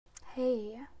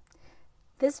Hey,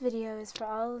 this video is for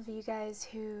all of you guys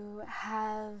who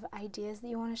have ideas that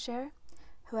you want to share,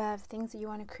 who have things that you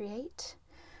want to create,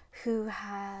 who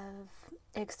have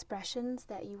expressions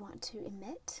that you want to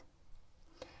emit.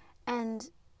 And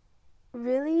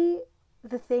really,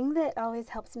 the thing that always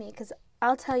helps me, because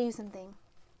I'll tell you something,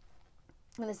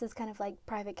 and this is kind of like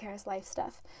private Charis life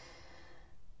stuff.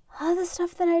 All the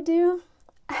stuff that I do,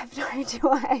 I have no idea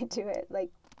why I do it.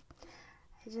 Like,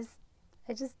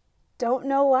 I just don't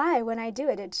know why when I do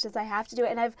it. It's just I have to do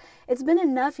it. And it's been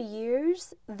enough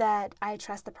years that I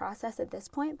trust the process at this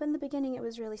point, but in the beginning it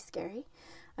was really scary.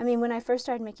 I mean, when I first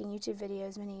started making YouTube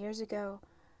videos many years ago,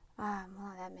 well,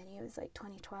 not that many, it was like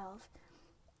 2012,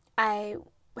 I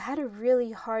had a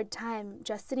really hard time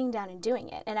just sitting down and doing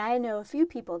it. And I know a few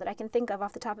people that I can think of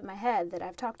off the top of my head that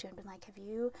I've talked to and been like, have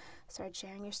you started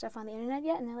sharing your stuff on the internet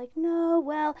yet? And they're like, no,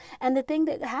 well, and the thing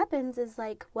that happens is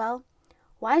like, well,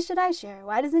 why should I share?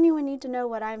 Why does anyone need to know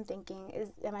what I'm thinking?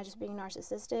 Am I just being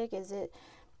narcissistic? Is it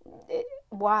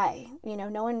why? You know,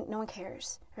 no one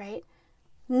cares, right?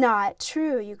 Not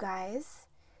true, you guys.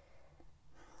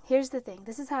 Here's the thing.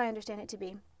 This is how I understand it to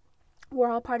be. We're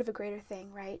all part of a greater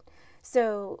thing, right?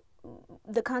 So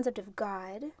the concept of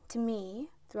God, to me,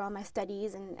 through all my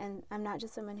studies, and I'm not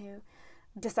just someone who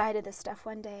decided this stuff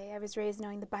one day. I was raised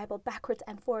knowing the Bible backwards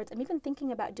and forwards. I'm even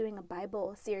thinking about doing a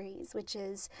Bible series, which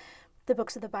is the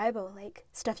books of the Bible, like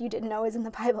stuff you didn't know is in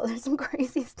the Bible. There's some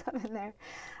crazy stuff in there.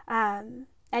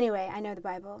 Anyway, I know the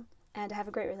Bible, and I have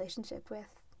a great relationship with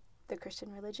the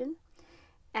Christian religion.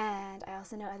 And I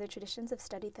also know other traditions. I've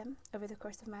studied them over the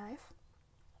course of my life.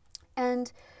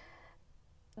 And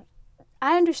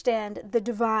I understand the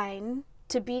divine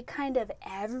to be kind of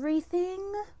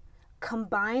everything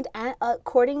combined and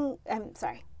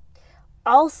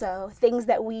also things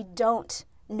that we don't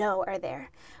know are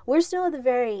there. We're still at the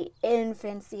very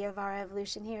infancy of our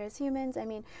evolution here as humans. I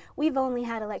mean, we've only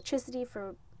had electricity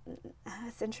for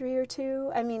a century or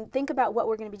two. I mean, think about what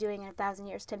we're going to be doing in 1,000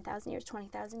 years, 10,000 years,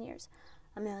 20,000 years,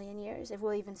 a million years, if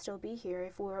we'll even still be here,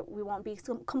 if we won't be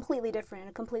completely different, in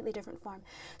a completely different form.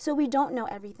 So we don't know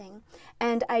everything.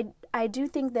 And I do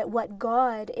think that what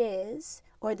God is,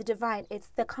 or the divine,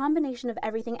 it's the combination of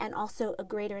everything and also a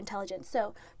greater intelligence.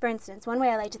 So, for instance, one way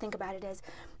I like to think about it is,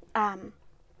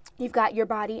 you've got your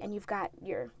body and you've got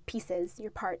your pieces, your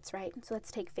parts, right? So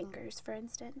let's take fingers, for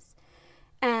instance.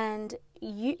 And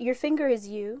your finger is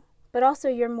you, but also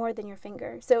you're more than your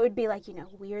finger. So it would be like,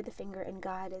 we are the finger and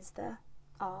God is the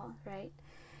all, right?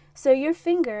 So your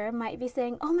finger might be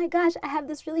saying, oh my gosh, I have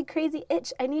this really crazy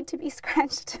itch. I need to be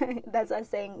scratched. That's us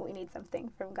saying we need something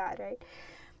from God, right?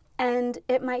 And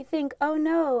it might think, oh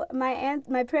no,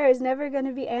 my prayer is never going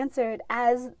to be answered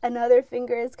as another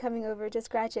finger is coming over to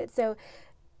scratch it. So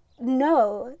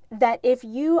know that if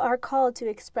you are called to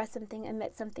express something,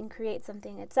 emit something, create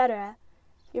something, etc.,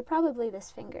 you're probably this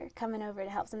finger coming over to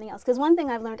help something else. Because one thing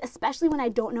I've learned, especially when I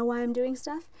don't know why I'm doing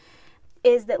stuff,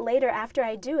 is that later after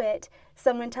I do it,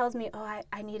 someone tells me, oh,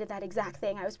 I needed that exact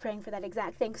thing. I was praying for that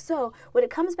exact thing. So what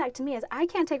it comes back to me is I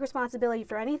can't take responsibility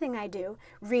for anything I do,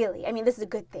 really. I mean, this is a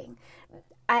good thing.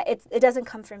 It doesn't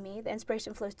come from me. The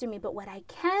inspiration flows through me. But what I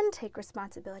can take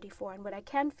responsibility for and what I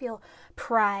can feel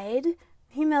pride,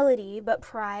 humility, but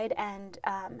pride and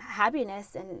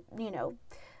happiness and,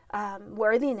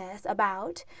 worthiness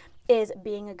about is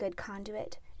being a good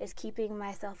conduit, is keeping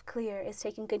myself clear, is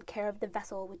taking good care of the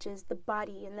vessel, which is the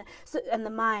body and the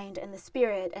mind and the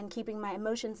spirit, and keeping my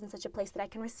emotions in such a place that I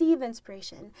can receive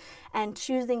inspiration, and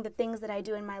choosing the things that I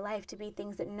do in my life to be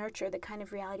things that nurture the kind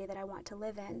of reality that I want to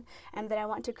live in and that I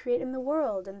want to create in the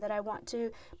world and that I want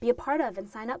to be a part of and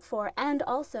sign up for, and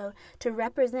also to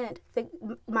represent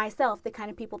myself, the kind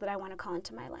of people that I want to call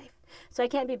into my life. So I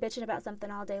can't be bitching about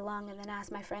something all day long and then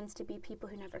ask my friends to be people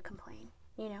who never complain,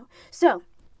 So,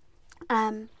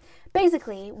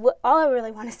 basically, all I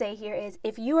really want to say here is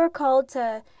if you're called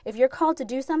to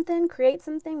do something, create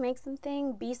something, make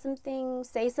something, be something,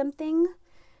 say something,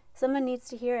 someone needs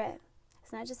to hear it.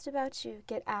 It's not just about you.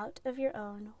 Get out of your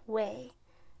own way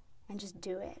and just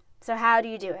do it. So how do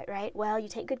you do it, right? Well, you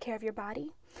take good care of your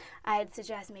body. I'd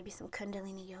suggest maybe some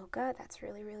Kundalini yoga. That's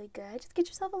really, really good. Just get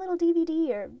yourself a little DVD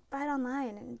or buy it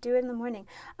online and do it in the morning.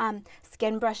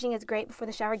 Skin brushing is great before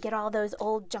the shower. Get all those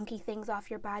old junky things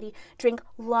off your body. Drink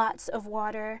lots of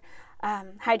water.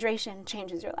 Hydration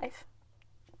changes your life.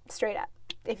 Straight up.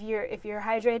 If you're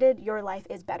hydrated, your life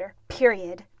is better.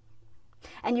 Period.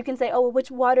 And you can say, oh, well, which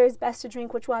water is best to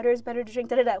drink? Which water is better to drink?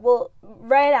 Da, da, da. Well,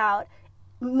 write out.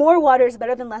 More water is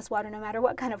better than less water, no matter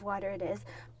what kind of water it is.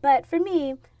 But for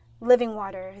me, living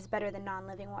water is better than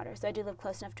non-living water. So I do live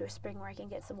close enough to a spring where I can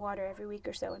get some water every week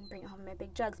or so and bring it home in my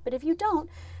big jugs. But if you don't,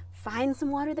 find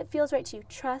some water that feels right to you.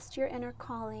 Trust your inner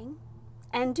calling.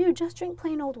 And just drink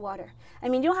plain old water. I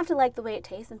mean, you don't have to like the way it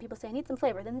tastes, and people say, I need some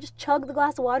flavor. Then just chug the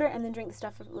glass of water and then drink the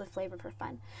stuff with flavor for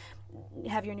fun.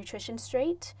 Have your nutrition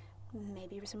straight.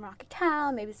 Maybe some raw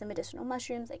cacao, maybe some medicinal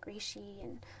mushrooms like reishi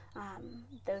and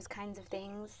those kinds of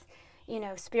things. You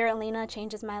know, spirulina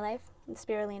changes my life. And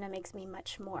spirulina makes me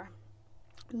much more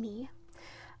me.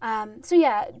 So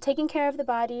yeah, taking care of the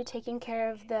body, taking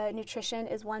care of the nutrition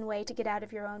is one way to get out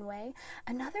of your own way.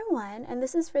 Another one, and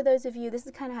this is for those of you, this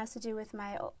kind of has to do with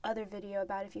my other video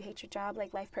about if you hate your job,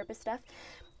 like life purpose stuff.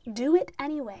 Do it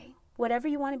anyway. Whatever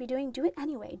you want to be doing, do it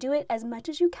anyway. Do it as much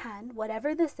as you can,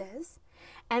 whatever this is.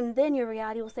 And then your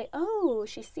reality will say, oh,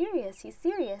 she's serious, he's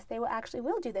serious. They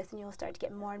will do this, and you'll start to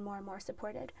get more and more and more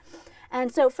supported.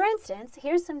 And so, for instance,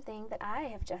 here's something that I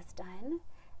have just done.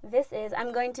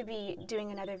 I'm going to be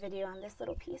doing another video on this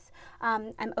little piece.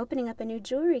 I'm opening up a new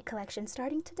jewelry collection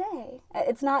starting today.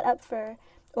 It's not up for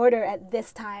order at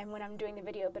this time when I'm doing the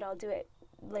video, but I'll do it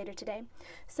later today.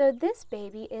 So this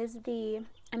baby is the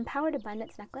Empowered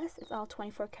Abundance necklace. It's all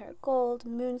 24 karat gold,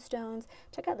 moonstones.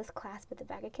 Check out this clasp at the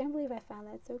back. I can't believe I found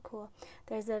that. It's so cool.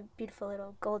 There's a beautiful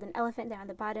little golden elephant down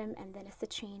the bottom, and then a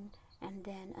citrine, and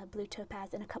then a blue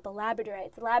topaz, and a couple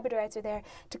labradorites. The labradorites are there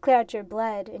to clear out your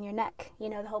blood in your neck. You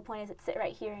know, the whole point is it sit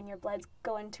right here and your blood's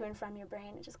going to and from your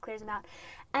brain. It just clears them out.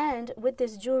 And with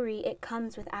this jewelry, it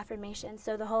comes with affirmations.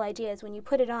 So the whole idea is when you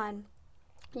put it on,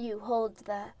 you hold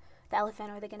the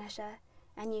elephant or the Ganesha,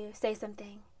 and you say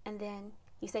something, and then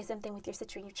you say something with your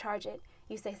citrine, you charge it.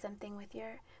 You say something with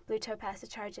your blue topaz to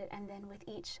charge it, and then with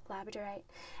each labradorite.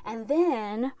 And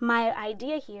then my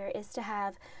idea here is to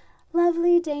have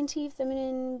lovely, dainty,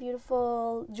 feminine,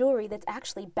 beautiful jewelry that's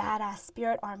actually badass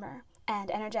spirit armor and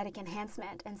energetic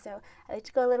enhancement. And so I like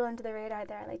to go a little under the radar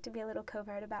there. I like to be a little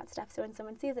covert about stuff. So when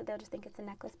someone sees it, they'll just think it's a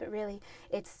necklace, but really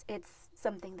it's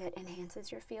something that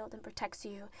enhances your field and protects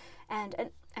you and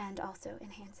also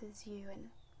enhances you and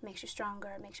makes you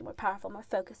stronger, makes you more powerful, more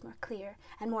focused, more clear,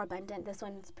 and more abundant. This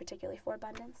one's particularly for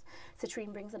abundance.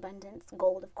 Citrine brings abundance.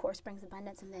 Gold, of course, brings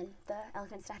abundance. And then the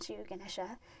elephant statue,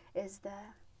 Ganesha, is the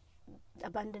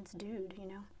abundance dude, you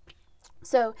know.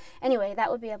 So anyway,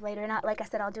 that will be up later. Not like I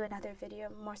said, I'll do another video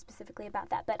more specifically about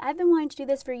that. But I've been wanting to do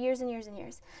this for years and years and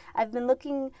years. I've been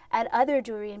looking at other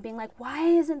jewelry and being like, why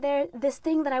isn't there this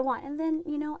thing that I want? And then,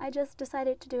 you know, I just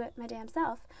decided to do it my damn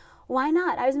self. Why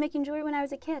not? I was making jewelry when I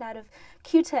was a kid out of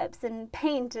Q-tips and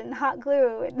paint and hot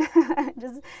glue and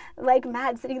just like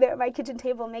mad sitting there at my kitchen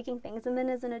table making things. And then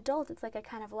as an adult, it's like I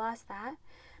kind of lost that.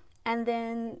 And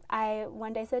then I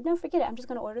one day said, no, forget it. I'm just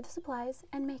going to order the supplies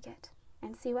and make it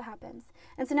and see what happens.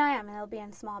 And so now I am, and it'll be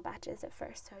in small batches at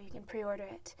first, so you can pre-order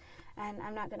it. And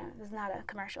I'm not going to, this is not a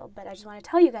commercial, but I just want to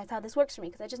tell you guys how this works for me,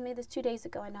 because I just made this 2 days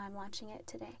ago, and now I'm launching it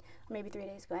today. Or maybe 3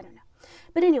 days ago, I don't know.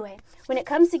 But anyway, when it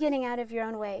comes to getting out of your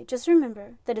own way, just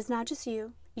remember that it's not just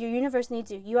you. Your universe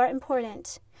needs you. You are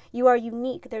important. You are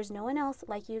unique. There's no one else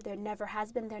like you. There never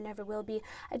has been. There never will be.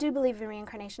 I do believe in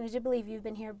reincarnation. I do believe you've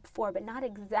been here before, but not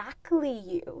exactly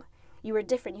you. You were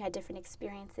different. You had different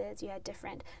experiences. You had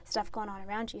different stuff going on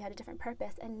around you. You had a different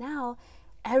purpose. And now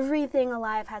everything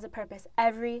alive has a purpose.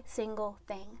 Every single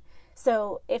thing.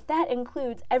 So if that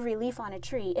includes every leaf on a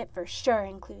tree, it for sure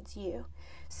includes you.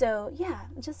 So yeah,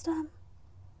 just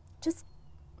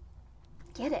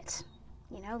get it.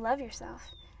 You know, love yourself.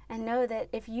 And know that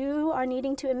if you are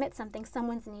needing to emit something,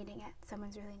 someone's needing it.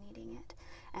 Someone's really needing it.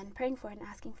 And praying for it and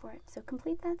asking for it. So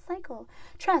complete that cycle.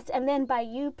 Trust. And then by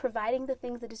you providing the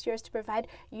things that is yours to provide,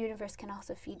 the universe can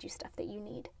also feed you stuff that you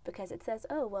need. Because it says,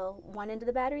 oh, well, one end of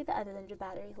the battery, the other end of the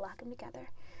battery, lock them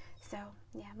together. So,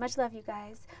 yeah, much love, you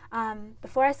guys.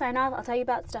 Before I sign off, I'll tell you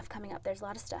about stuff coming up. There's a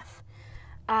lot of stuff.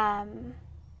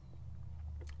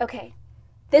 Okay,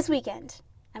 this weekend,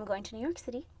 I'm going to New York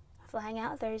City. Flying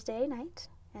out Thursday night.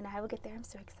 And I will get there. I'm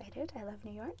so excited. I love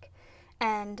New York.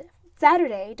 And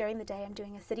Saturday, during the day, I'm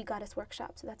doing a City Goddess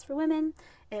workshop. So that's for women.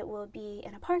 It will be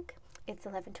in a park. It's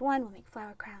 11 to 1. We'll make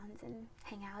flower crowns and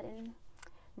hang out and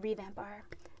revamp our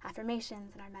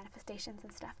affirmations and our manifestations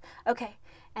and stuff. Okay.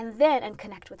 And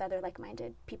connect with other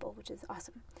like-minded people, which is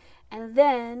awesome. And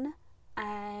then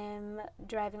I'm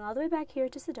driving all the way back here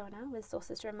to Sedona with a soul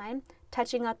sister of mine,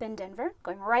 touching up in Denver,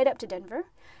 going right up to Denver.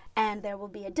 And there will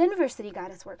be a Denver City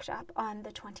Goddess workshop on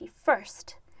the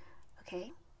 21st.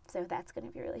 Okay, so that's going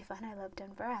to be really fun. I love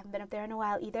Denver. I haven't been up there in a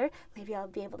while either. Maybe I'll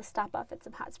be able to stop off at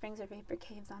some hot springs or vapor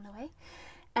caves on the way.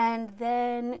 and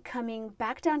then coming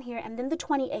back down here, and then the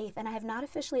 28th, and I have not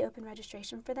officially opened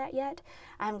registration for that yet.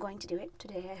 I'm going to do it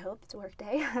today, I hope. It's a work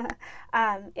day.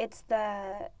 It's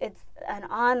an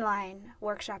online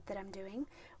workshop that I'm doing,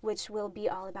 which will be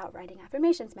all about writing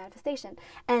affirmations, manifestation.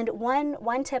 And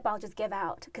one tip I'll just give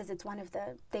out, because it's one of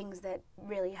the things that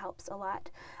really helps a lot.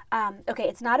 Okay,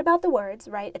 it's not about the words,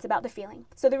 right? It's about the feeling.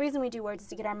 So the reason we do words is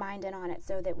to get our mind in on it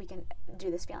so that we can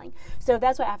do this feeling. So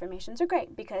that's why affirmations are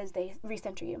great, because they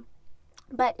recenter you.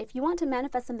 But if you want to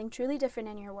manifest something truly different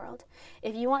in your world,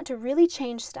 if you want to really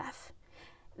change stuff,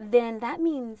 then that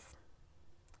means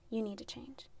you need to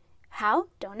change. How?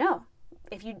 Don't know.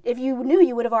 If you knew,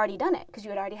 you would have already done it, because you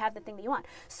would already have the thing that you want.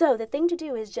 So the thing to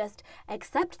do is just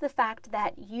accept the fact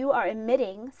that you are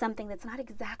emitting something that's not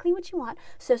exactly what you want.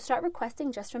 So start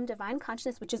requesting just from divine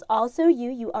consciousness, which is also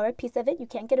you. You are a piece of it. You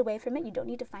can't get away from it. You don't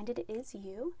need to find it. It is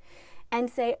you. And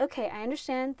say, okay, I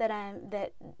understand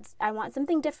that I want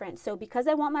something different. So because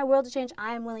I want my world to change,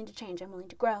 I am willing to change. I'm willing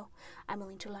to grow. I'm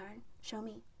willing to learn. Show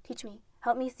me. Teach me.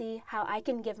 Help me see how I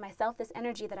can give myself this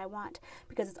energy that I want,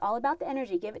 because it's all about the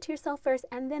energy. Give it to yourself first,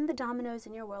 and then the dominoes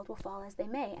in your world will fall as they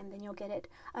may, and then you'll get it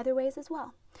other ways as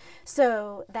well.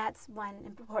 So that's one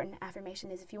important affirmation,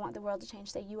 is if you want the world to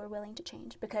change, say you are willing to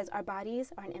change, because our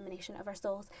bodies are an emanation of our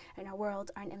souls, and our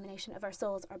worlds are an emanation of our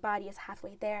souls. Our body is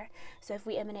halfway there. So if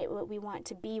we emanate what we want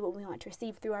to be, what we want to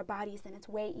receive through our bodies, then it's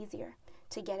way easier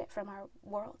to get it from our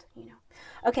world, you know.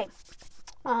 Okay.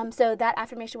 So that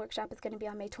affirmation workshop is going to be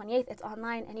on May 28th. It's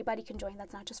online. Anybody can join.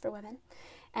 That's not just for women.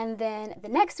 And then the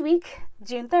next week,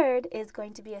 June 3rd, is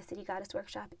going to be a City Goddess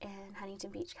workshop in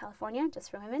Huntington Beach, California, just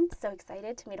for women. So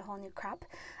excited to meet a whole new crop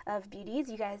of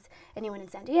beauties. You guys, anyone in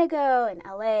San Diego and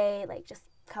LA, like, just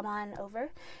come on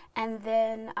over. And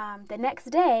then the next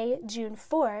day, June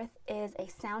 4th, is a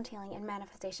sound healing and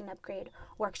manifestation upgrade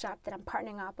workshop that I'm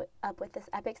partnering up with this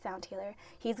epic sound healer.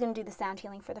 He's going to do the sound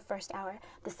healing for the first hour.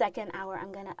 The second hour,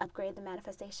 I'm going to upgrade the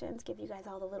manifestations, give you guys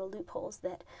all the little loopholes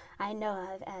that I know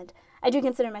of. And I do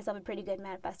consider myself a pretty good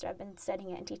manifestor. I've been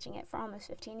studying it and teaching it for almost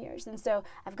 15 years. And so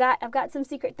I've got some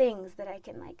secret things that I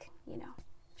can, like, you know,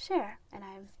 share. And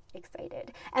I'm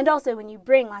excited. And also, when you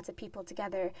bring lots of people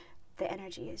together, the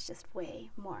energy is just way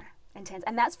more intense.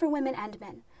 And that's for women and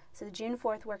men. So the June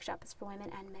 4th workshop is for women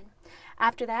and men.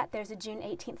 After that, there's a June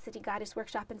 18th City Goddess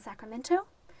workshop in Sacramento,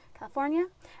 California.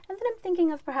 And then I'm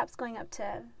thinking of perhaps going up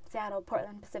to Seattle,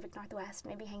 Portland, Pacific Northwest,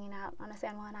 maybe hanging out on a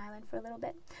San Juan Island for a little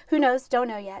bit. Who knows? Don't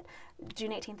know yet.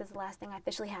 June 18th is the last thing I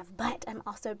officially have. But I'm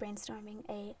also brainstorming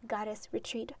a goddess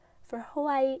retreat for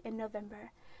Hawaii in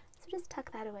November. So just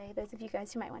tuck that away. Those of you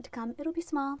guys who might want to come. It'll be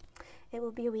small. It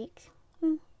will be a week.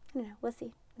 I don't know, we'll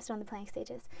see. I'm still in the planning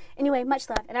stages. Anyway, much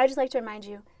love. And I would just like to remind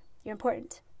you, you're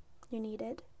important. You're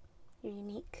needed. You're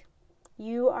unique.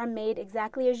 You are made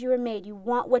exactly as you were made. You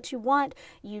want what you want.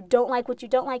 You don't like what you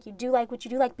don't like. You do like what you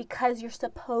do like, because you're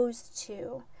supposed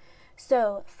to.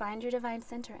 So find your divine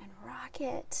center and rock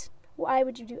it. Why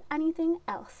would you do anything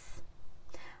else?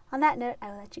 On that note, I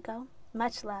will let you go.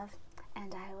 Much love,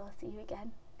 and I will see you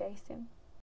again very soon.